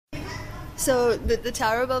So the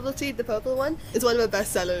taro bubble tea, the purple one, is one of my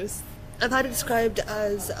best sellers. I've had it described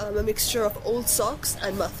as a mixture of old socks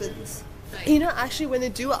and muffins. You know, actually, when they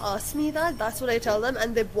do ask me that, that's what I tell them,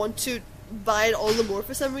 and they want to buy it all the more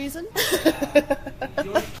for some reason.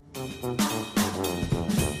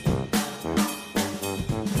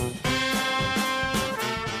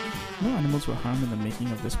 No animals were harmed in the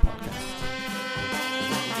making of this podcast.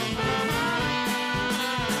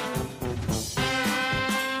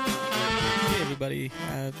 Everybody,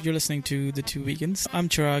 you're listening to The Two Vegans. I'm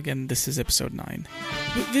Chirag and this is episode 9.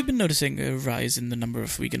 We've been noticing a rise in the number of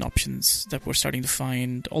vegan options that we're starting to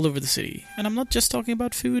find all over the city. And I'm not just talking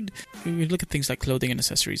about food. We look at things like clothing and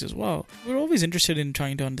accessories as well. We're always interested in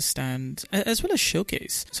trying to understand, as well as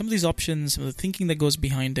showcase, some of these options, some of the thinking that goes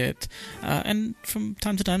behind it, and from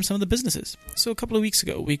time to time, some of the businesses. So a couple of weeks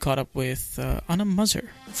ago, we caught up with Anam Mazhar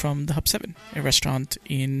from the Hub 7, a restaurant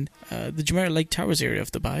in the Jumeirah Lake Towers area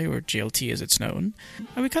of Dubai, or JLT as it's known.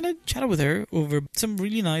 And we kind of chatted with her over some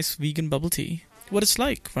really nice vegan bubble tea, what it's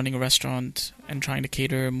like running a restaurant and trying to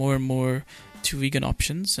cater more and more to vegan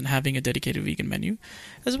options and having a dedicated vegan menu,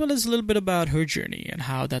 as well as a little bit about her journey and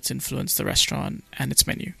how that's influenced the restaurant and its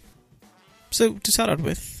menu. So to start out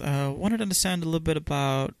with, wanted to understand a little bit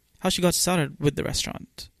about how she got started with the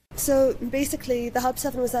restaurant. So basically, the Hub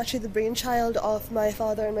 7 was actually the brainchild of my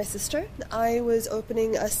father and my sister. I was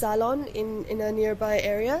opening a salon in a nearby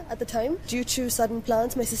area at the time. Due to sudden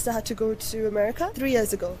plans, my sister had to go to America 3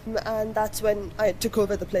 years ago, and that's when I took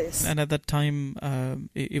over the place. And at that time,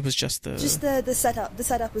 it was just the setup. The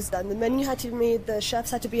setup was done. The menu had to be made. The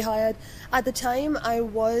chefs had to be hired. At the time, I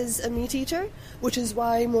was a meat eater, which is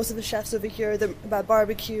why most of the chefs over here about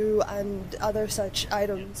barbecue and other such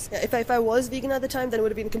items. If I was vegan at the time, then it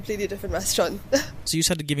would have been a completely different restaurant. So you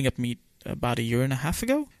started giving up meat about a year and a half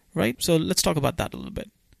ago, right? So let's talk about that a little bit.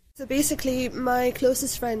 So basically, my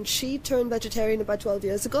closest friend, she turned vegetarian about 12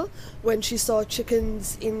 years ago when she saw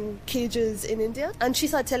chickens in cages in India. And she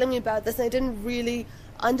started telling me about this, and I didn't really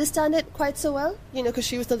understand it quite so well, because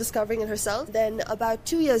she was still discovering it herself. Then about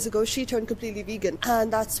 2 years ago, she turned completely vegan.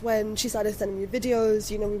 And that's when she started sending me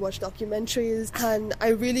videos, we watched documentaries, and I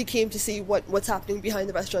really came to see what's happening behind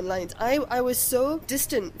the restaurant lines. I was so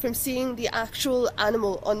distant from seeing the actual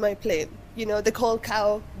animal on my plate. They call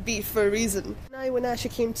cow beef for a reason. When I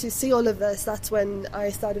actually came to see all of this, that's when I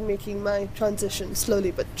started making my transition,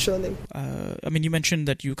 slowly but surely. You mentioned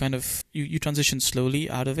that you you transitioned slowly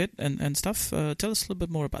out of it and stuff. Tell us a little bit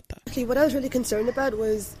more about that. Okay, what I was really concerned about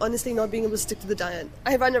was honestly not being able to stick to the diet.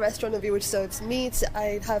 I run a restaurant over here which serves meat.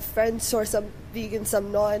 I have friends who are some vegan,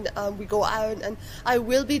 some non. We go out, and I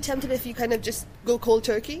will be tempted if you kind of just go cold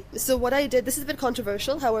turkey. So what I did, this is a bit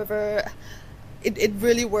controversial, however, It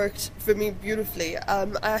really worked for me beautifully. I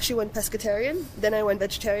actually went pescatarian, then I went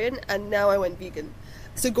vegetarian, and now I went vegan.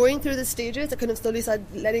 So going through the stages, I kind of slowly started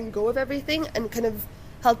letting go of everything and kind of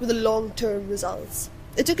helped with the long-term results.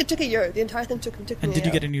 It took a year. The entire thing took me a year. And did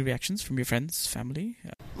you get any reactions from your friends, family?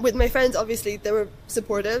 With my friends, obviously, they were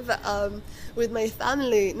supportive. With my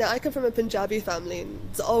family, now I come from a Punjabi family, and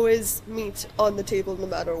it's always meat on the table no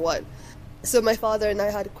matter what. So my father and I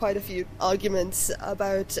had quite a few arguments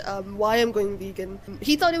about why I'm going vegan.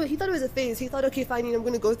 He thought it was a phase. He thought, okay, fine, I'm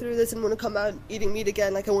going to go through this and I'm going to come out eating meat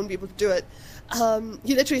again, like I won't be able to do it.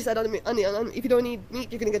 He literally said, if you don't eat meat,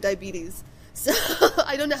 you're going to get diabetes. So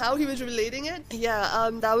I don't know how he was relating it. Yeah,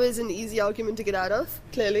 that was an easy argument to get out of,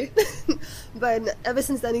 clearly. But ever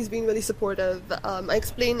since then, he's been really supportive. I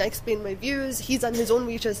explained my views. He's done his own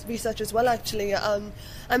research as well, actually.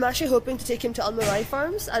 I'm actually hoping to take him to Al Marai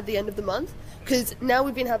Farms at the end of the month, because now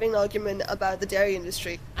we've been having an argument about the dairy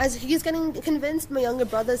industry. As he's getting convinced, my younger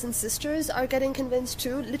brothers and sisters are getting convinced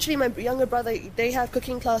too. Literally, my younger brother, they have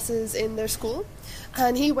cooking classes in their school,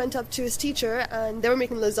 and he went up to his teacher and they were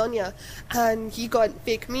making lasagna, and he got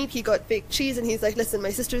fake meat, he got fake cheese, and he's like, listen,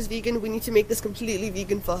 my sister's vegan, we need to make this completely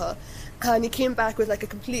vegan for her. And he came back with like a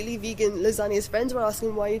completely vegan lasagna. His friends were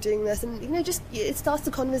asking, why are you doing this? And it starts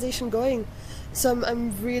the conversation going. So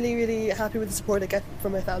I'm really, really happy with the support I get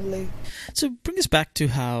from my family. So bring us back to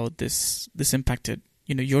how this impacted,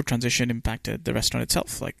 your transition impacted the restaurant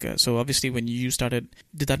itself. So obviously when you started,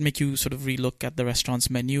 did that make you sort of relook at the restaurant's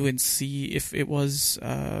menu and see if it was,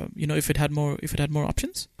 if it had more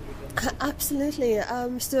options? Absolutely.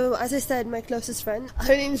 So as I said, my closest friend,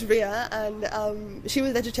 her name's Ria, and she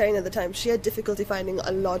was vegetarian at the time. She had difficulty finding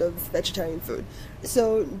a lot of vegetarian food.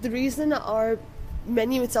 So the reason our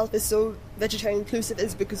menu itself is so vegetarian inclusive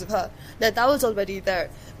is because of her. Now that was already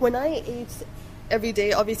there. When I ate every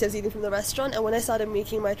day, obviously I was eating from the restaurant, and when I started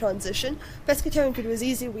making my transition, pescatarian food was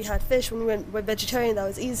easy. We had fish. When we went vegetarian, that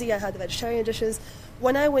was easy. I had the vegetarian dishes.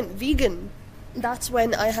 When I went vegan, that's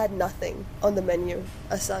when I had nothing on the menu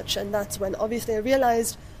as such, and that's when obviously I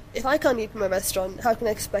realized if I can't eat from a restaurant, how can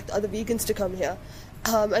I expect other vegans to come here?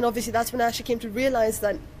 And obviously that's when I actually came to realize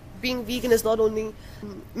that being vegan is not only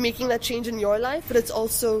making that change in your life, but it's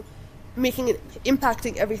also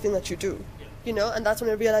impacting everything that you do. You know, and that's when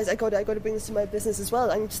I realized I got to bring this to my business as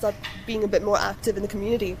well. I need to start being a bit more active in the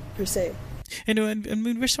community per se. You know, and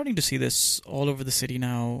we're starting to see this all over the city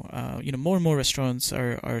now. You know, more and more restaurants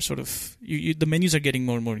are sort of the menus are getting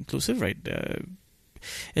more and more inclusive, right?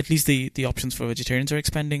 At least the options for vegetarians are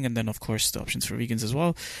expanding, and then of course the options for vegans as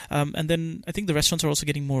well. And then I think the restaurants are also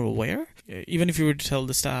getting more aware. Even if you were to tell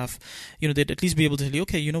the staff, you know, they'd at least be able to tell you,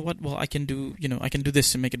 okay, you know what? Well, I can do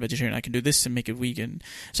this and make it vegetarian. I can do this and make it vegan.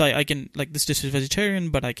 So I can, like, this dish is vegetarian,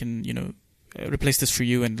 but I can, you know, replace this for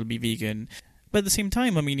you and it'll be vegan. But at the same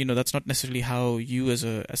time, I mean, you know, that's not necessarily how you as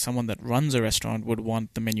someone that runs a restaurant would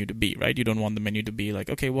want the menu to be, right? You don't want the menu to be like,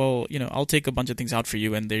 okay, well, you know, I'll take a bunch of things out for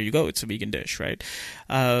you and there you go, it's a vegan dish, right?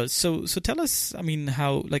 So tell us, I mean,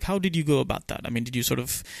 how did you go about that? I mean, did you sort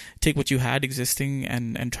of take what you had existing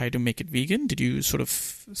and try to make it vegan? Did you sort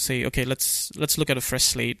of say, okay, let's look at a fresh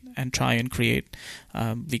slate and try and create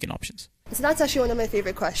vegan options? So that's actually one of my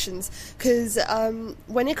favorite questions, because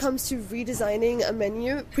when it comes to redesigning a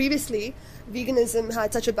menu, previously veganism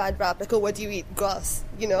had such a bad rap, like, oh, what do you eat? Grass,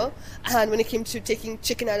 you know? And when it came to taking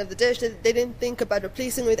chicken out of the dish, they didn't think about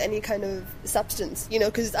replacing with any kind of substance, you know,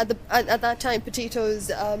 because at that time, potatoes,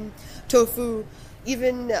 tofu,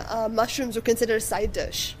 even mushrooms were considered a side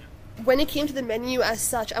dish. When it came to the menu as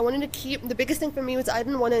such, I wanted to keep, the biggest thing for me was I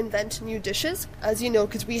didn't want to invent new dishes, as you know,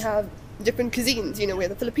 because we have different cuisines, you know, we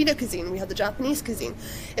have the Filipino cuisine, we have the Japanese cuisine.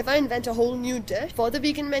 If I invent a whole new dish for the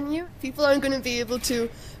vegan menu, people aren't going to be able to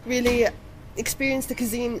really experience the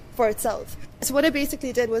cuisine for itself. So what I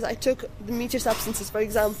basically did was I took the meatier substances, for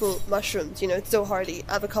example, mushrooms, you know, it's so hearty,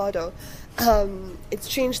 avocado. It's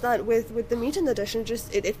changed that with the meat in the dish, and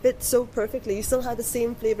it fits so perfectly. You still have the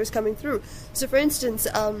same flavors coming through. So for instance,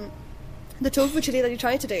 the tofu chili that you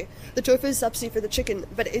tried today, the tofu is substitute for the chicken,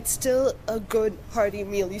 but it's still a good hearty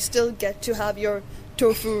meal. You still get to have your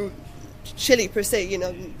tofu chili per se, you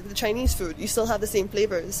know, the Chinese food. You still have the same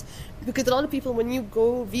flavors. Because a lot of people, when you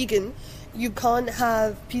go vegan, you can't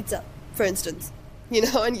have pizza, for instance. You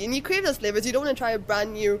know, and you crave those flavors. You don't want to try a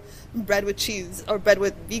brand new bread with cheese or bread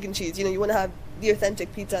with vegan cheese. You know, you want to have the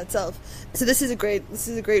authentic pizza itself. So this is a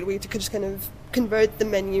great way to just kind of convert the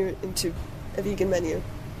menu into a vegan menu.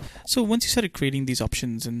 So once you started creating these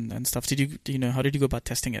options and stuff, how did you go about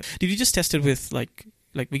testing it? Did you just test it with like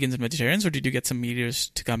vegans and vegetarians, or did you get some mediators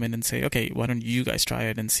to come in and say, okay, why don't you guys try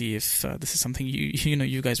it and see if this is something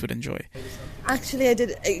you guys would enjoy? Actually, I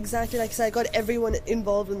did exactly like I said. I got everyone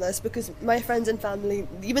involved in this because my friends and family,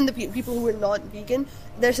 even the people who are not vegan,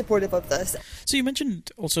 they're supportive of this. So you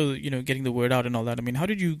mentioned also, you know, getting the word out and all that. I mean, how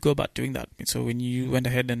did you go about doing that? So when you went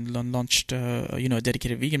ahead and launched, a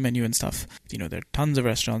dedicated vegan menu and stuff, you know, there are tons of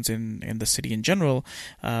restaurants in the city in general,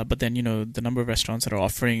 but then, you know, the number of restaurants that are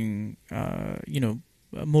offering,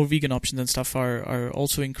 more vegan options and stuff are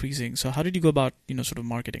also increasing. So how did you go about, you know, sort of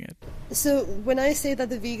marketing it? So when I say that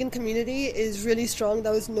the vegan community is really strong,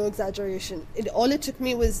 that was no exaggeration. All it took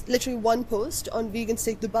me was literally one post on Vegan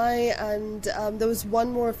Steak Dubai, and there was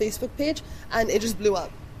one more Facebook page, and it just blew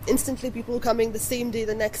up. Instantly, people were coming the same day,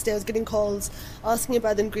 the next day. I was getting calls asking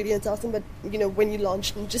about the ingredients, asking about, you know, when you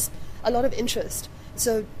launched, and just a lot of interest.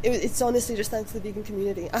 So it's honestly just thanks to the vegan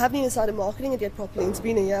community. I haven't even started marketing it yet properly. It's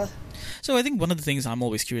been a year. So I think one of the things I'm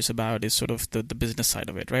always curious about is sort of the business side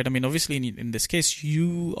of it, right? I mean, obviously in this case,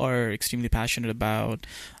 you are extremely passionate about,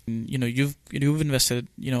 you know, you've invested,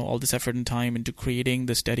 you know, all this effort and time into creating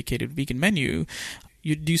this dedicated vegan menu.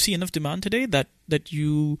 Do you see enough demand today that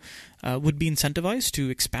you would be incentivized to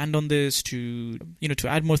expand on this, to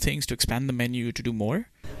add more things, to expand the menu, to do more?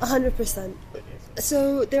 100%.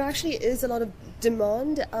 So there actually is a lot of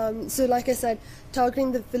demand. So like I said,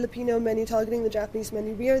 targeting the Filipino menu, targeting the Japanese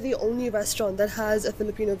menu, we are the only restaurant that has a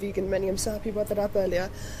Filipino vegan menu. I'm so happy you brought that up earlier.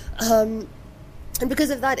 And because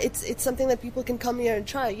of that, it's something that people can come here and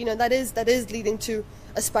try. You know, that is leading to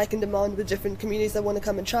a spike in demand with different communities that want to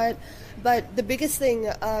come and try it. But the biggest thing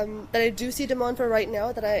that I do see demand for right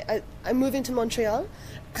now, that I'm moving to Montreal,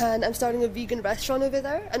 and I'm starting a vegan restaurant over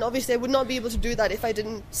there. And obviously I would not be able to do that if I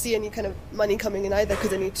didn't see any kind of money coming in either,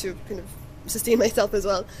 because I need to kind of sustain myself as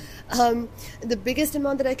well. The biggest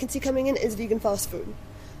demand that I can see coming in is vegan fast food.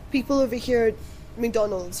 People over here,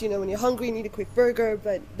 McDonald's, you know, when you're hungry, you need a quick burger,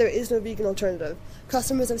 but there is no vegan alternative.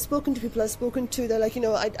 Customers I've spoken to, they're like, you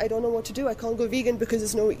know, I don't know what to do. I can't go vegan because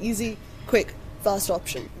there's no easy, quick, fast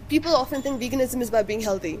option. People often think veganism is about being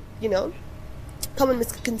healthy, you know? common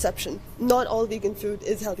misconception. Not all vegan food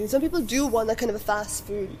is healthy. Some people do want that kind of a fast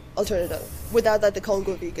food alternative. Without that, they can't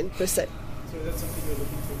go vegan per se. So that's something you're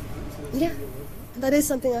looking for? Yeah, that is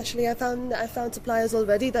something actually. I found suppliers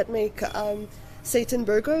already that make seitan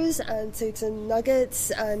burgers and seitan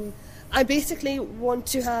nuggets, and I basically want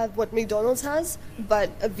to have what McDonald's has, but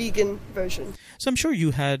a vegan version. So I'm sure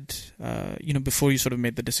you had, before you sort of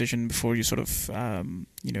made the decision, before you sort of,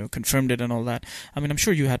 confirmed it and all that. I mean, I'm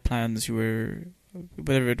sure you had plans. You were,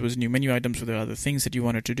 whether it was new menu items, whether other things that you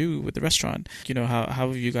wanted to do with the restaurant. How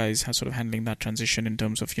are you guys sort of handling that transition in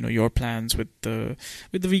terms of, your plans with the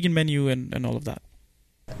vegan menu and all of that?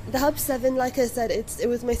 The Hub 7, like I said, it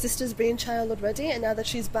was my sister's brainchild already, and now that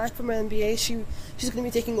she's back from her MBA, she's going to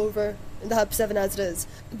be taking over the Hub 7 as it is.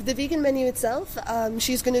 The vegan menu itself,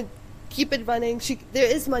 she's going to keep it running. There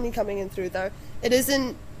is money coming in through there. It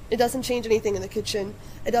doesn't change anything in the kitchen.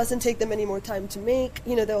 It doesn't take them any more time to make.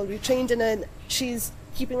 They're all retrained in it. She's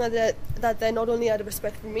keeping that there not only out of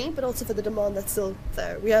respect for me, but also for the demand that's still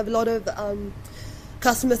there. We have a lot of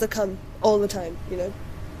customers that come all the time,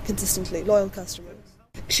 consistently, loyal customers.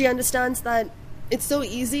 She understands that it's so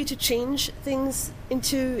easy to change things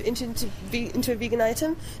into a vegan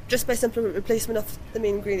item just by simple replacement of the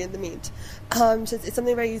main ingredient, the meat. So it's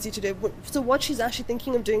something very easy to do. So what she's actually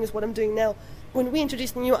thinking of doing is what I'm doing now. When we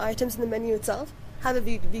introduce new items in the menu itself, have a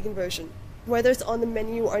vegan version. Whether it's on the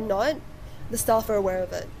menu or not, the staff are aware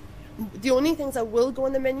of it. The only things that will go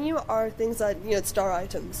on the menu are things that, it's star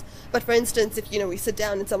items. But for instance, if, we sit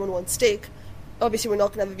down and someone wants steak, obviously we're not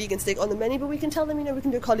going to have a vegan steak on the menu, but we can tell them, we can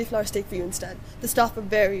do a cauliflower steak for you instead. The staff are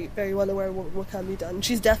very, very well aware of what can be done.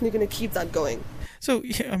 She's definitely going to keep that going. So,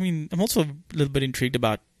 I mean, I'm also a little bit intrigued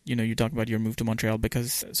about, you talk about your move to Montreal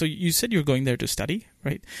because, so you said you're going there to study,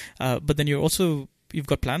 right? But then you've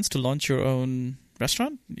got plans to launch your own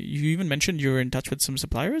restaurant. You even mentioned you're in touch with some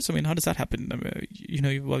suppliers. I mean, how does that happen,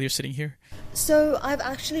 while you're sitting here? So I've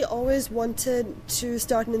actually always wanted to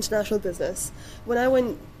start an international business. When I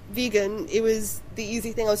went vegan, it was the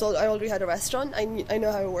easy thing. I already had a restaurant. I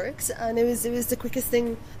know how it works, and it was the quickest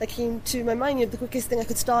thing that came to my mind. The quickest thing I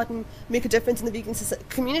could start and make a difference in the vegan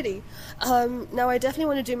community. Now I definitely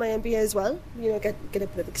want to do my MBA as well. Get a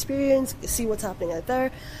bit of experience, see what's happening out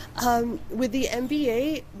there. With the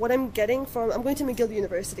MBA, what I'm going to McGill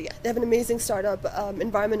University. They have an amazing startup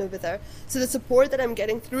environment over there. So the support that I'm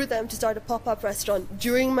getting through them to start a pop-up restaurant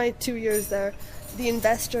during my 2 years there, the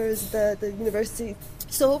investors, the university.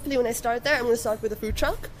 So hopefully when I start there, I'm going to start with a food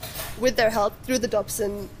truck with their help through the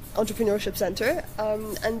Dobson Entrepreneurship Centre.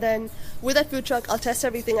 And then with that food truck, I'll test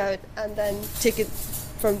everything out and then take it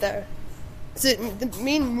from there. So the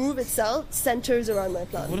main move itself centers around my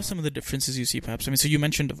plan. What are some of the differences you see, perhaps? I mean, so you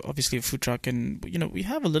mentioned obviously a food truck, and we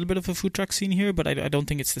have a little bit of a food truck scene here, but I don't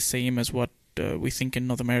think it's the same as what we think in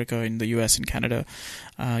North America, in the US, in Canada,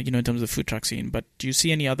 in terms of the food truck scene. But do you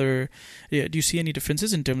see any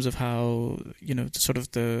differences in terms of how sort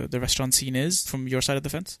of the restaurant scene is from your side of the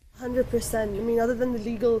fence? 100%. I mean, other than the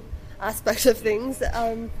legal aspect of things.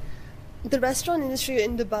 The restaurant industry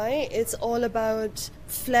in Dubai, it's all about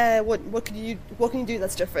flair. What can you do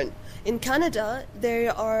that's different? In Canada, they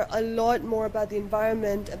are a lot more about the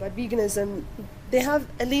environment, about veganism. They have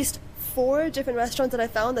at least 4 different restaurants that I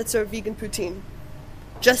found that serve vegan poutine,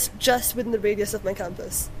 just within the radius of my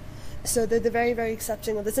campus. So they're very, very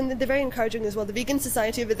accepting of this, and they're very encouraging as well. The vegan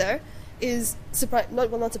society over there is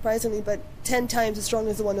not surprisingly, but 10 times as strong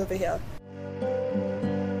as the one over here.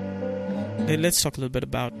 Let's talk a little bit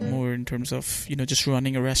about more in terms of just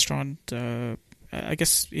running a restaurant. I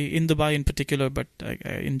guess in Dubai in particular, but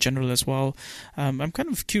in general as well. I'm kind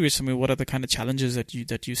of curious. I mean, what are the kind of challenges that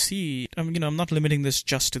you see? I mean, I'm not limiting this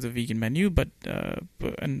just to the vegan menu, but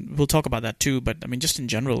and we'll talk about that too. But I mean, just in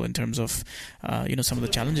general, in terms of some of the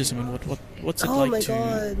challenges. I mean, what's it like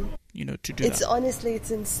to to do that? Honestly,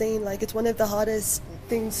 it's insane. Like, it's one of the hardest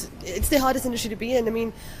things. It's the hardest industry to be in. I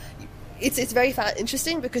mean, It's very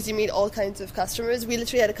interesting because you meet all kinds of customers. We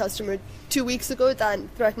literally had a customer 2 weeks ago that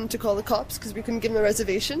threatened to call the cops because we couldn't give him a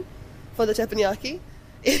reservation for the teppanyaki.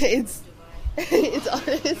 It's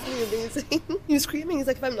honestly amazing. He was screaming. He's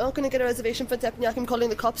like, if I'm not going to get a reservation for teppanyaki, I'm calling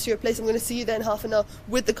the cops to your place. I'm going to see you there in half an hour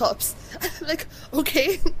with the cops. I'm like,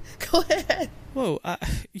 okay, go ahead. Whoa,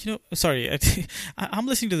 sorry. I'm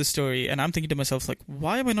listening to the story and I'm thinking to myself, like,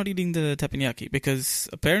 why am I not eating the teppanyaki? Because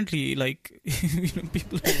apparently, like,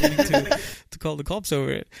 people are willing to call the cops over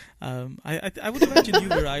it. I would imagine you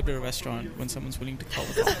arrived at a restaurant when someone's willing to call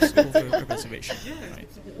the cops over a reservation. Right?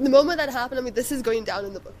 The moment that happened, I mean, this is going down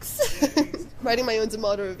in the books. Writing my own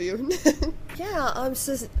Zomato review.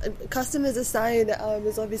 So customers aside,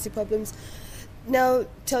 there's obviously problems. Now,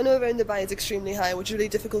 turnover in Dubai is extremely high, which is really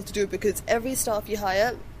difficult to do because every staff you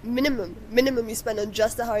hire, minimum you spend on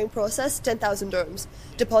just the hiring process, 10,000 dirhams.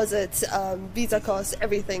 Deposits, visa costs,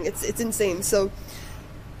 everything. It's insane. So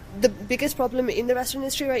the biggest problem in the restaurant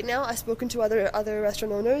industry right now, I've spoken to other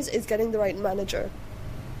restaurant owners, is getting the right manager.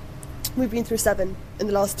 We've been through 7 in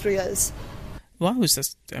the last 3 years. Wow, is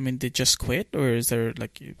this, I mean, they just quit, or is there,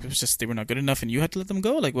 like, it was just they were not good enough and you had to let them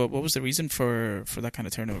go? Like, what was the reason for that kind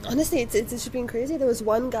of turnover? Honestly, it's just been crazy. There was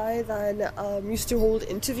one guy that used to hold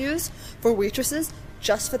interviews for waitresses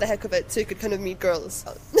just for the heck of it, so he could kind of meet girls.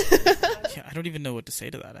 Yeah, I don't even know what to say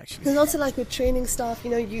to that, actually. There's also, like, with training staff,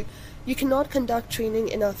 you cannot conduct training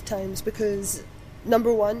enough times because,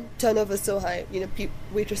 number one, turnover is so high.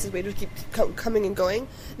 Waitresses keep coming and going.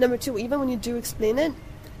 Number two, even when you do explain it,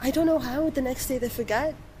 I don't know how the next day they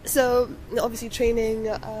forget. So obviously training,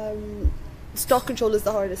 stock control is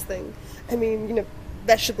the hardest thing. I mean,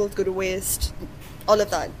 vegetables go to waste, all of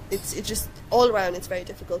that. It's just all around. It's very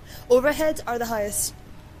difficult. Overheads are the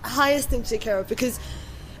highest thing to take care of because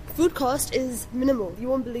food cost is minimal. You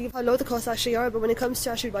won't believe how low the costs actually are. But when it comes to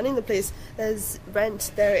actually running the place, there's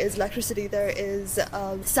rent, there is electricity, there is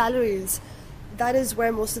salaries. That is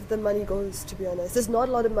where most of the money goes, to be honest. There's not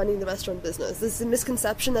a lot of money in the restaurant business. There's a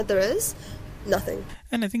misconception that there is. Nothing.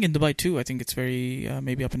 And I think in Dubai too, I think it's very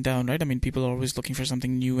maybe up and down, right? I mean, people are always looking for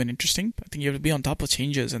something new and interesting. I think you have to be on top of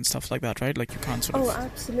changes and stuff like that, right? Like you can't sort of... Oh,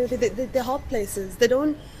 absolutely. They're hot places. They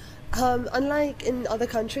don't... unlike in other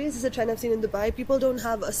countries, this is a trend I've seen in Dubai, people don't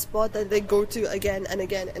have a spot that they go to again and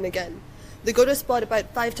again and again. They go to a spot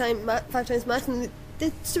about five times max and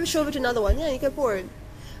they switch over to another one. Yeah, you get bored.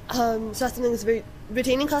 So that's something that's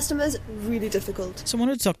retaining customers, really difficult. So I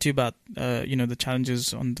wanted to talk to you about, the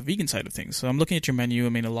challenges on the vegan side of things. So I'm looking at your menu. I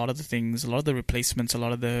mean, a lot of the replacements, a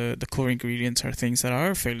lot of the core ingredients are things that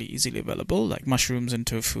are fairly easily available, like mushrooms and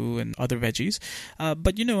tofu and other veggies.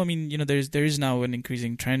 But there is now an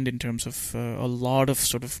increasing trend in terms of a lot of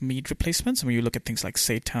sort of meat replacements. I mean, you look at things like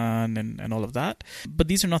seitan and all of that. But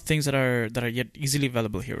these are not things that are yet easily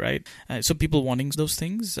available here, right? So people wanting those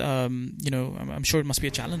things, I'm sure it must be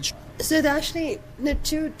a challenge. So there actually...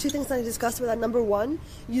 two things that I discussed with that. Number one,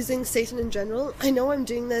 using seitan in general. I know I'm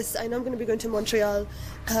doing this. I know I'm going to be going to Montreal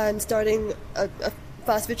and starting a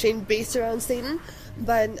fast food chain based around seitan.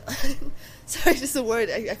 But, sorry, just a word.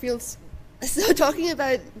 I feel... So talking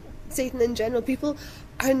about seitan in general, people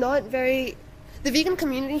are not very... The vegan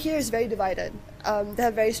community here is very divided. They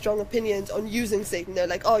have very strong opinions on using seitan. They're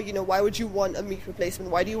like, why would you want a meat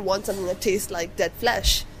replacement? Why do you want something that tastes like dead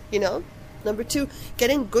flesh? Number two,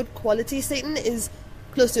 getting good quality seitan is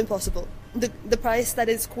close to impossible. The price that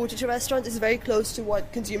is quoted to restaurants is very close to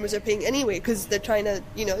what consumers are paying anyway because they're trying to,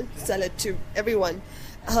 sell it to everyone.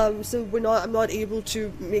 So I'm not able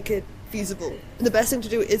to make it feasible. The best thing to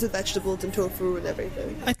do is with vegetables and tofu and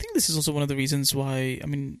everything. I think this is also one of the reasons why, I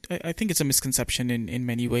mean, I think it's a misconception in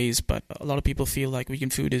many ways, but a lot of people feel like vegan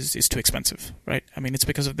food is too expensive, right? I mean, it's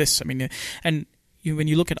because of this. I mean, and when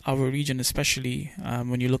you look at our region, especially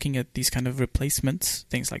when you're looking at these kind of replacements,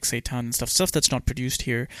 things like seitan and stuff that's not produced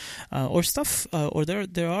here, or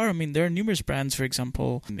there are numerous brands, for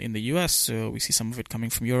example, in the US. We see some of it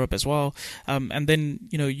coming from Europe as well. And then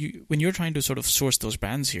when you're trying to sort of source those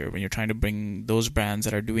brands here, when you're trying to bring those brands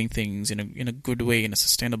that are doing things in a good way, in a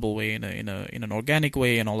sustainable way, in an organic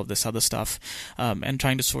way, and all of this other stuff, and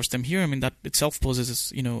trying to source them here, I mean that itself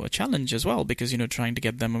poses a challenge as well because trying to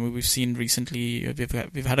get them. I mean, we've seen recently.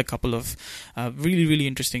 We've had a couple of really, really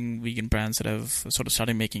interesting vegan brands that have sort of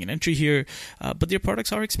started making an entry here, but their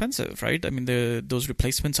products are expensive, right? I mean, those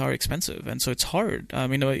replacements are expensive, and so it's hard. I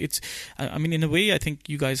mean, in a way, I think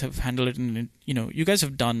you guys have handled it, and you guys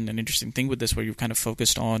have done an interesting thing with this, where you've kind of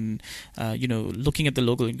focused on, looking at the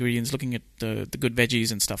local ingredients, looking at the good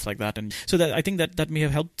veggies and stuff like that, and so that I think that may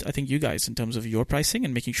have helped. I think you guys in terms of your pricing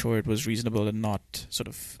and making sure it was reasonable and not sort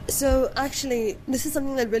of. So actually, this is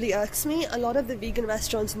something that really irks me. A lot of the vegan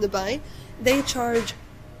restaurants in Dubai, they charge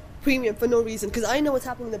premium for no reason because I know what's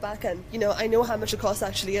happening in the back end. I know how much the cost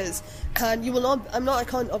actually is, and I'm not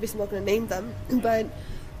going to name them, but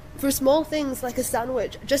for small things like a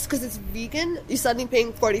sandwich, just because it's vegan, you're suddenly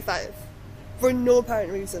paying 45 for no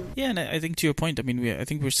apparent reason. Yeah, and I think to your point, I mean,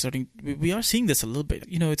 we are seeing this a little bit.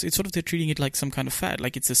 It's sort of they're treating it like some kind of fad,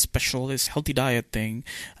 like it's a special, this healthy diet thing,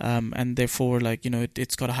 and therefore, like,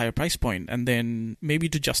 it's got a higher price point, and then maybe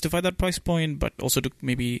to justify that price point, but also to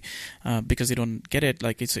maybe because they don't get it,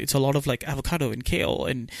 like it's a lot of like avocado and kale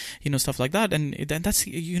and stuff like that, and that's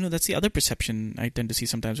that's the other perception I tend to see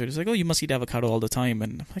sometimes, where it's like, oh, you must eat avocado all the time,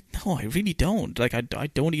 and I'm like, no, I really don't. Like I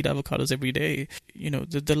don't eat avocados every day. There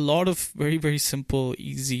are a lot of very, very very simple,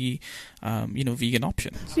 easy, vegan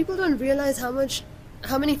options. People don't realize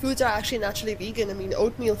how many foods are actually naturally vegan. I mean,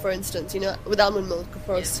 oatmeal, for instance, with almond milk, of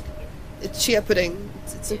course. It's chia pudding.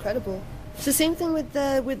 It's incredible. It's the same thing with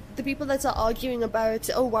the people that are arguing about,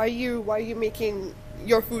 why are you making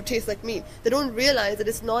your food taste like meat? They don't realize that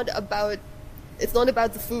it's not about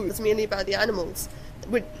the food. It's mainly about the animals.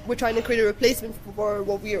 We're trying to create a replacement for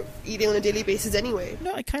what we're eating on a daily basis anyway.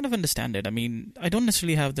 No, I kind of understand it. I mean, I don't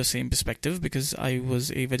necessarily have the same perspective because I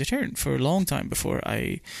was a vegetarian for a long time before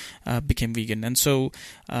I became vegan. And so,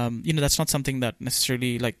 that's not something that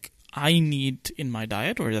necessarily I need in my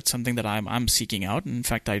diet, or that's something that I'm seeking out. In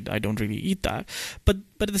fact, I don't really eat that. But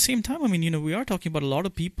at the same time, I mean, we are talking about a lot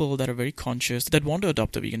of people that are very conscious, that want to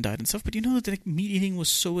adopt a vegan diet and stuff. But meat eating was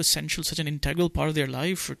so essential, such an integral part of their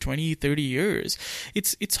life for 20, 30 years.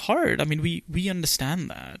 It's hard. I mean, we understand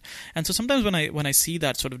that. And so sometimes when I see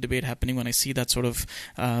that sort of debate happening, when I see that sort of,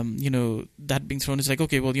 that being thrown, it's like,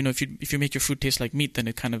 okay, well, if you make your food taste like meat, then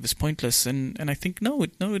it kind of is pointless. And I think, no,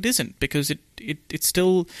 it isn't, because it's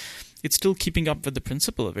still keeping up with the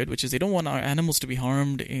principle of it, which is they don't want our animals to be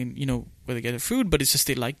harmed in, where they get their food, but it's just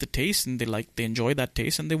they like the taste and they enjoy that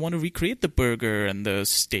taste, and they want to recreate the burger and the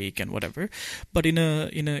steak and whatever, but in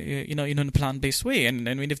a plant-based way. And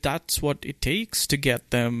I mean, if that's what it takes to get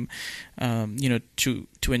them, to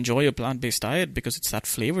enjoy a plant-based diet because it's that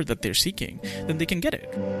flavor that they're seeking, then they can get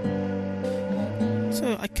it.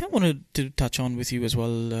 So I kind of wanted to touch on with you as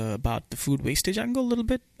well about the food wastage angle a little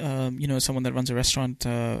bit. Someone that runs a restaurant,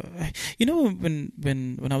 when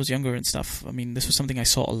I was younger and stuff, I mean, this was something I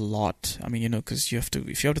saw a lot. I mean, because if you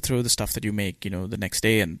have to throw the stuff that you make, the next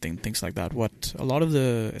day and things like that, what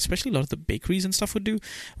especially a lot of the bakeries and stuff would do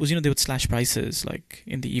was, they would slash prices like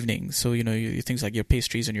in the evening. So, things like your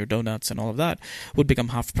pastries and your donuts and all of that would become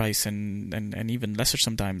half price and even lesser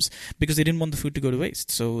sometimes, because they didn't want the food to go to waste.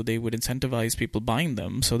 So they would incentivize people buying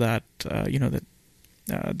them so that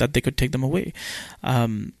that they could take them away.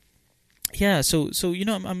 I'm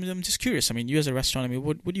just curious. I mean, you as a restaurant, I mean,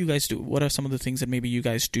 what do you guys do? What are some of the things that maybe you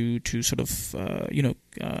guys do to sort of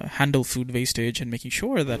handle food wastage and making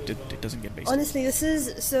sure that it doesn't get wasted? Honestly, this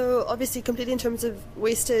is so obviously completely in terms of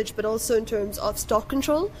wastage, but also in terms of stock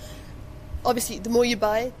control. Obviously, the more you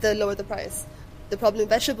buy, the lower the price. The problem with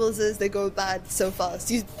vegetables is they go bad so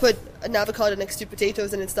fast. You put an avocado next to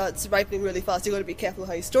potatoes and it starts ripening really fast. You've got to be careful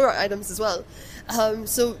how you store items as well.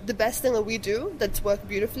 So the best thing that we do that's worked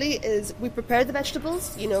beautifully is we prepare the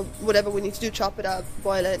vegetables, whatever we need to do, chop it up,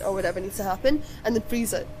 boil it, or whatever needs to happen, and then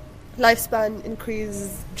freeze it. Lifespan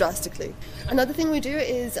increases drastically. Another thing we do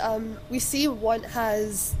is we see what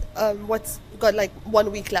has what's got like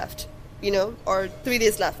 1 week left, or 3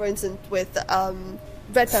 days left, for instance, with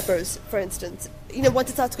red peppers, for instance. Once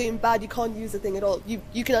it starts going bad, you can't use the thing at all.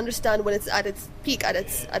 You can understand when it's at its peak, at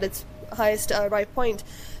its highest ripe point.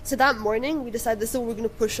 So that morning, we decided this is what we're going to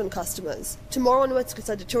push on customers. Tomorrow onwards, it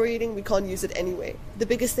start deteriorating, we can't use it anyway. The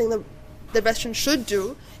biggest thing that the restaurant should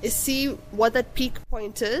do is see what that peak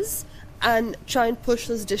point is and try and push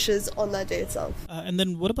those dishes on that day itself. And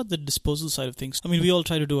then what about the disposal side of things? I mean, we all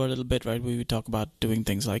try to do our little bit, right? We talk about doing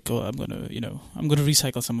things like, I'm going to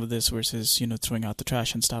recycle some of this versus, throwing out the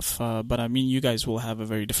trash and stuff. But I mean, you guys will have a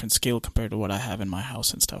very different scale compared to what I have in my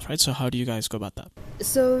house and stuff, right? So how do you guys go about that?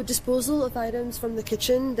 So disposal of items from the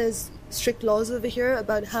kitchen, there's strict laws over here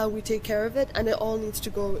about how we take care of it, and it all needs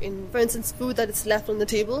to go in. For instance, food that is left on the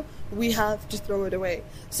table, we have to throw it away.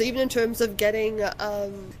 So even in terms of getting, there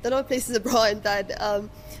are a lot of places abroad that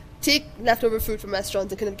take leftover food from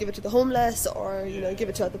restaurants and kind of give it to the homeless or give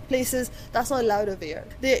it to other places. That's not allowed over here.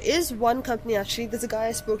 There is one company, actually, there's a guy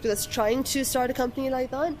I spoke to that's trying to start a company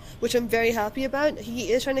like that, which I'm very happy about.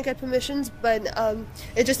 He is trying to get permissions, but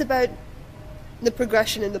it's just about the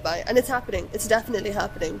progression in the buy, and it's happening. It's definitely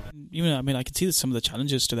happening. I mean, I can see some of the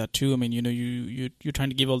challenges to that too. I mean, you're trying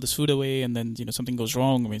to give all this food away, and then something goes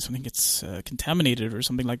wrong. I mean, something gets contaminated or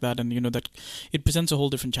something like that, and that it presents a whole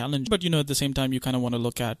different challenge. But at the same time, you kind of want to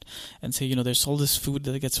look at and say, there's all this food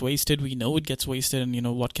that gets wasted. We know it gets wasted,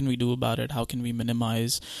 and what can we do about it? How can we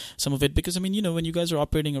minimize some of it? Because I mean, when you guys are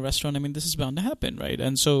operating a restaurant, I mean, this is bound to happen, right?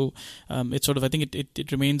 And so it's sort of, I think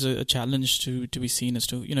it remains a challenge to be seen as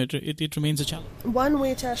to it remains a challenge. One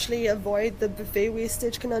way to actually avoid the buffet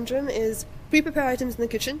wastage conundrum is pre-prepare items in the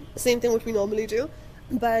kitchen, same thing what we normally do,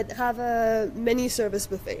 but have a menu service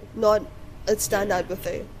buffet, not a standard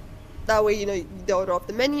buffet. That way, they order off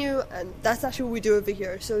the menu, and that's actually what we do over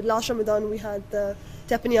here. So last Ramadan, we had the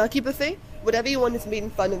teppanyaki buffet. Whatever you want is made in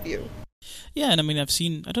front of you. Yeah, and I mean,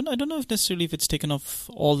 I don't know if necessarily if it's taken off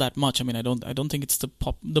all that much. I mean, I don't think it's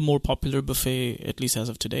the more popular buffet, at least as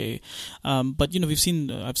of today. But I've seen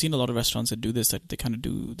a lot of restaurants that do this, that they kind of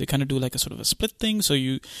do like a sort of a split thing. So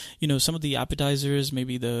some of the appetizers,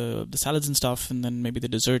 maybe the salads and stuff, and then maybe the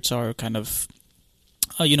desserts are kind of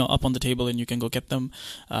up on the table and you can go get them.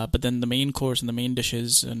 But then the main course and the main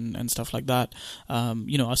dishes and stuff like that,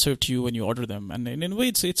 are served to you when you order them. And in a way,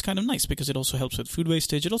 it's kind of nice because it also helps with food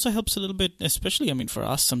wastage. It also helps a little bit, especially, I mean, for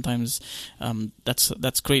us, sometimes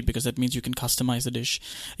that's great because that means you can customize the dish.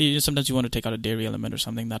 Sometimes you want to take out a dairy element or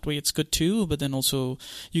something. That way it's good too, but then also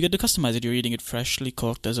you get to customize it. You're eating it freshly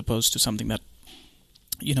cooked as opposed to something that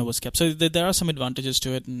was kept. So there are some advantages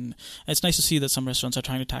to it, and it's nice to see that some restaurants are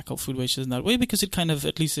trying to tackle food wastage in that way because it kind of,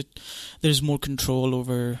 at least there's more control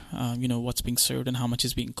over, what's being served and how much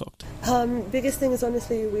is being cooked. Biggest thing is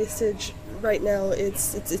honestly wastage right now.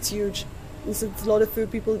 It's huge. There's a lot of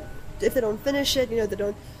food people, if they don't finish it, they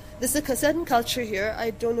don't. There's a certain culture here.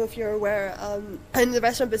 I don't know if you're aware. In the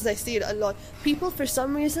restaurant business, I see it a lot. People, for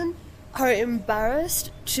some reason, are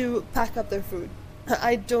embarrassed to pack up their food.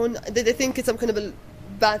 They think it's some kind of a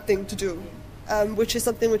bad thing to do, which is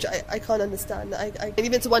something which I can't understand. And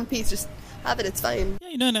even if it's one piece, just have it, it's fine.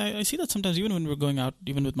 Yeah, and I see that sometimes even when we're going out,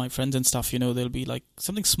 even with my friends and stuff, there'll be like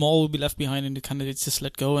something small will be left behind and it's just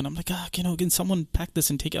let go. And I'm like, can someone pack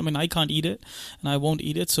this and take it? I mean, I can't eat it and I won't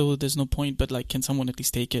eat it, so there's no point, but like, can someone at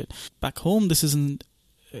least take it? Back home,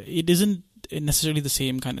 it isn't necessarily the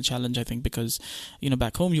same kind of challenge, I think, because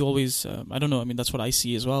back home you always I don't know, I mean, that's what I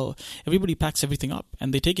see as well. Everybody packs everything up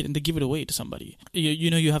and they take it and they give it away to somebody.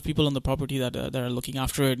 You have people on the property that are looking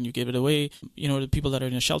after it and you give it away, the people that are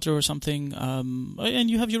in a shelter or something, and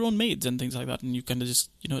you have your own maids and things like that, and you kind of just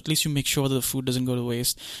at least you make sure that the food doesn't go to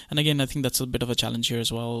waste. And again, I think that's a bit of a challenge here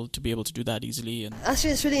as well, to be able to do that easily. And actually,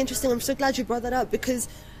 it's really interesting. I'm so glad you brought that up because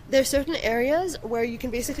there are certain areas where you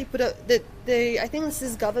can basically put up I think this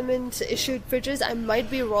is government issued fridges. I might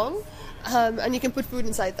be wrong, and you can put food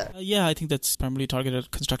inside there. Yeah, I think that's primarily targeted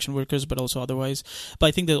at construction workers, but also otherwise. But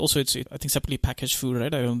I think that also it's separately packaged food,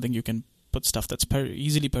 right? I don't think you can put stuff that's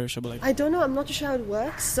easily perishable. I don't know. I'm not too sure how it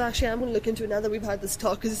works. So actually, I'm going to look into it now that we've had this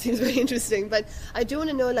talk because it seems very interesting. But I do want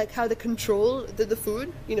to know how they control the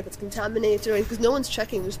food. If it's contaminated or anything, because no one's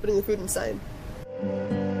checking. They're just putting the food inside.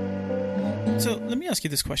 So let me ask you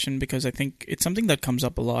this question because I think it's something that comes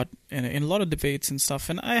up a lot in a lot of debates and stuff,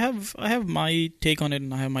 and I have my take on it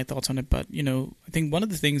and I have my thoughts on it. But I think one of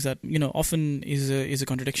the things that often is a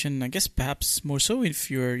contradiction, I guess perhaps more so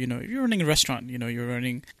if you're running a restaurant, you're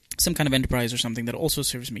running some kind of enterprise or something that also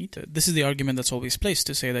serves meat. This is the argument that's always placed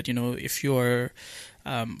to say that if you're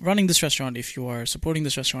running this restaurant, if you are supporting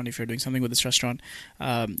this restaurant, if you're doing something with this restaurant,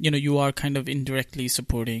 you are kind of indirectly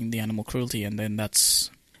supporting the animal cruelty, and then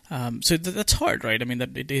that's. So that's hard, right? I mean,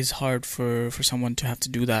 that it is hard for someone to have to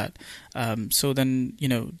do that. So then,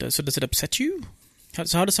 does it upset you?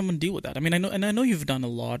 So how does someone deal with that? I mean, I know you've done a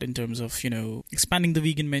lot in terms of, expanding the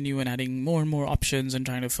vegan menu and adding more and more options and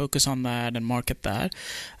trying to focus on that and market that.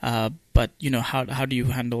 But, how do you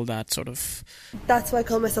handle that sort of? That's why I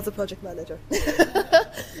call myself the project manager.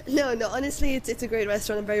 No, honestly, it's a great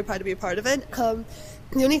restaurant. I'm very proud to be a part of it. The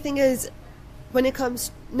only thing is, when it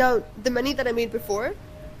comes, now, the menu that I made before,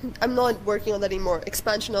 I'm not working on that anymore.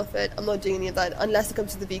 Expansion of it, I'm not doing any of that unless it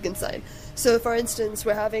comes to the vegan side. So, for instance,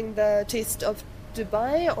 we're having the Taste of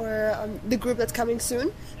Dubai, or the group that's coming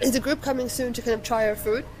soon. Is a group coming soon to kind of try our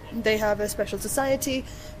food. They have a special society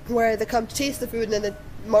where they come to taste the food and then they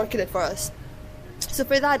market it for us. So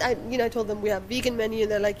for that, I told them we have a vegan menu,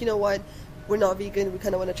 and they're like, what? We're not vegan, we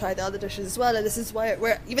kind of want to try the other dishes as well. And this is why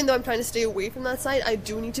even though I'm trying to stay away from that side, I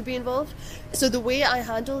do need to be involved. So the way I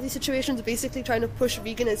handle these situations is basically trying to push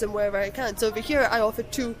veganism wherever I can. So over here, I offer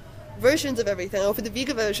two versions of everything. I offer the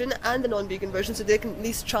vegan version and the non-vegan version, so they can at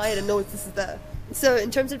least try it and know this is there. So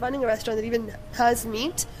in terms of running a restaurant that even has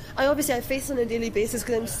meat, I face it on a daily basis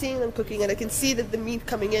because I'm seeing them cooking and I can see that the meat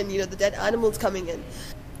coming in, the dead animals coming in.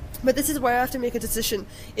 But this is where I have to make a decision.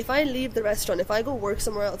 If I leave the restaurant, if I go work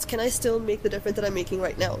somewhere else, can I still make the difference that I'm making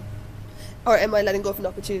right now? Or am I letting go of an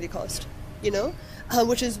opportunity cost?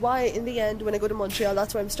 Which is why, in the end, when I go to Montreal,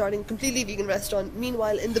 that's where I'm starting a completely vegan restaurant.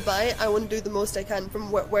 Meanwhile, in Dubai, I want to do the most I can.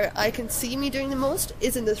 From where I can see me doing the most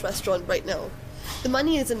is in this restaurant right now. The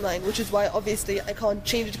money is in mine, which is why, obviously, I can't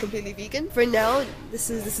change it to completely vegan. For now, this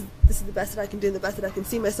is the best that I can do and the best that I can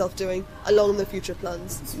see myself doing along the future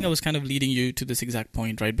plans. I was kind of leading you to this exact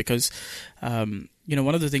point, right? Because, one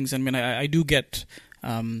of the things, I mean, I do get...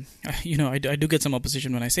 I do get some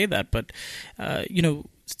opposition when I say that, but there are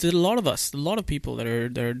a lot of people that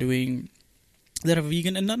are doing that are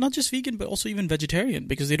vegan, and not just vegan, but also even vegetarian,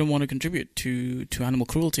 because they don't want to contribute to animal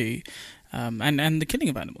cruelty and the killing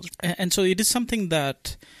of animals. And so it is something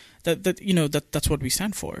that's what we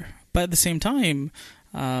stand for. But at the same time,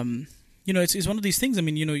 it's one of these things. I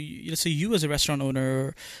mean, let's say you as a restaurant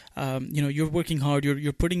owner, you're working hard.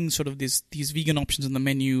 You're putting sort of these vegan options on the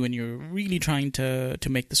menu, and you're really trying to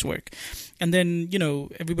make this work. And then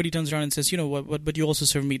everybody turns around and says, what? But you also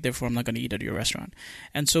serve meat, therefore I'm not going to eat at your restaurant.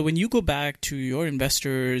 And so when you go back to your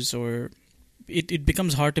investors, or it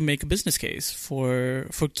becomes hard to make a business case for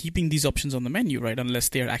keeping these options on the menu, right? Unless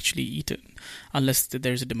they are actually eaten, unless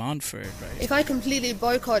there's a demand for it, right? If I completely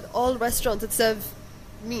boycott all restaurants that serve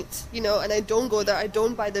meat, and I don't go there, I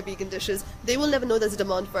don't buy the vegan dishes, they will never know there's a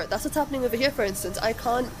demand for it. That's what's happening over here, for instance. I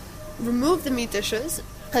can't remove the meat dishes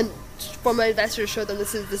and for my investors show them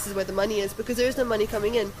this is where the money is, because there is no money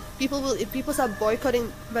coming in. If people start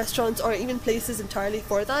boycotting restaurants or even places entirely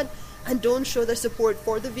for that and don't show their support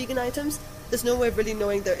for the vegan items, there's no way of really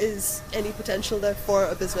knowing there is any potential there for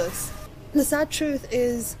a business. The sad truth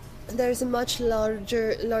is there's a much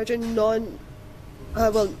larger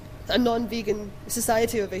a non-vegan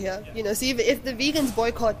society over here. So if the vegans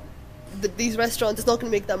boycott these restaurants, it's not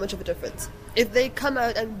going to make that much of a difference. If they come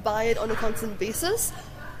out and buy it on a constant basis,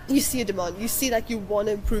 you see a demand. You see you want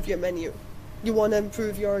to improve your menu. You want to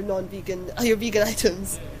improve your your vegan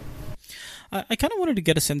items. I kind of wanted to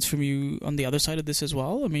get a sense from you on the other side of this as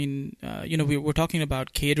well. I mean, we're talking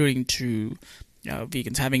about catering to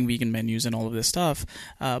vegans, having vegan menus and all of this stuff.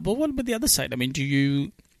 But what about the other side? I mean,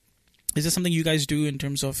 is this something you guys do in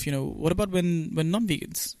terms of, what about when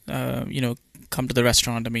non-vegans, come to the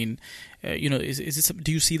restaurant? I mean,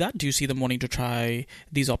 do you see that? Do you see them wanting to try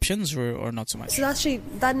these options or not so much? So actually,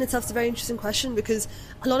 that in itself is a very interesting question, because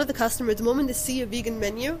a lot of the customers, the moment they see a vegan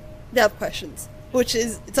menu, they have questions, which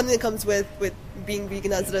is something that comes with being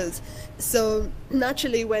vegan as it is. So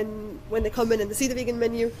naturally, when they come in and they see the vegan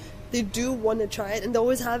menu, they do want to try it, and they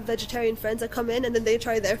always have vegetarian friends that come in and then they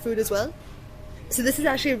try their food as well. So this is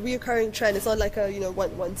actually a reoccurring trend. It's not like it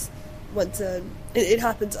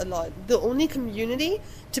happens a lot. The only community,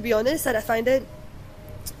 to be honest, that I find it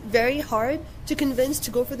very hard to convince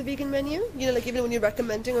to go for the vegan menu, even when you're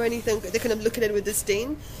recommending or anything, they kind of look at it with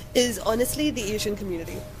disdain, is honestly the Asian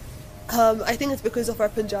community. I think it's because of our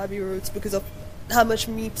Punjabi roots, because of how much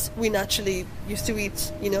meat we naturally used to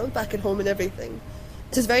eat, back at home and everything.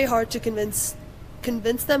 So it's very hard to convince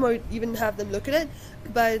them or even have them look at it.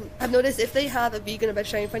 But I've noticed if they have a vegan or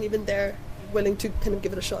vegetarian friend, even they're willing to kind of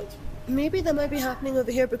give it a shot. Maybe that might be happening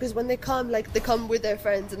over here, because when they come, they come with their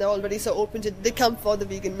friends and they're already so open to, they come for the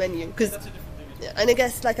vegan menu. And I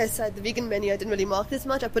guess, like I said, the vegan menu I didn't really market as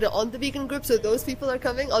much. I put it on the vegan group, so those people are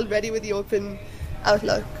coming already with the open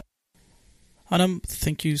outlook. Anam,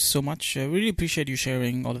 thank you so much. I really appreciate you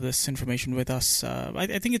sharing all of this information with us. I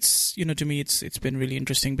think it's, to me, it's been really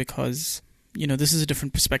interesting, because this is a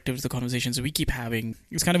different perspective to the conversations that we keep having.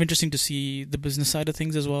 It's kind of interesting to see the business side of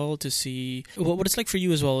things as well, to see what it's like for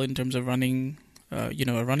you as well in terms of running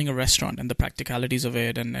a restaurant and the practicalities of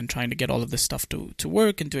it, and trying to get all of this stuff to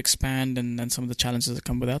work and to expand, and some of the challenges that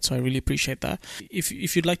come with that. So I really appreciate that.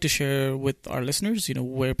 If you'd like to share with our listeners,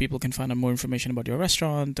 where people can find out more information about your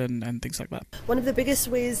restaurant and things like that. One of the biggest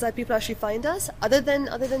ways that people actually find us, other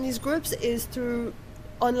than these groups, is through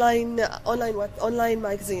online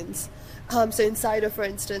magazines. So Insider, for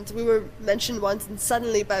instance, we were mentioned once, and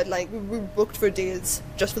suddenly we were booked for days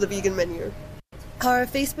just for the vegan menu. Our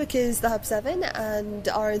Facebook is The Hub 7, and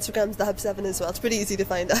our Instagram's The Hub 7 as well. It's pretty easy to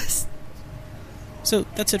find us. So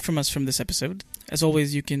that's it from us from this episode. As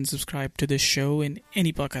always, you can subscribe to this show in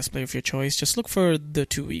any podcast player of your choice. Just look for The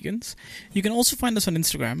Two Vegans. You can also find us on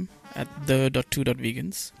Instagram at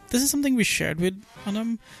the.2.vegans. This is something we shared with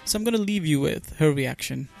Anam, so I'm going to leave you with her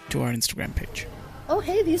reaction to our Instagram page. Oh,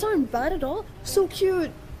 hey, these aren't bad at all. So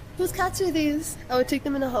cute. Whose cats are these? I would take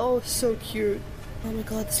them in a house. So cute. Oh my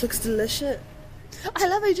god, this looks delicious. I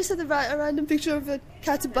love how you just had a random picture of a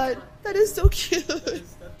cat's butt. That is so cute.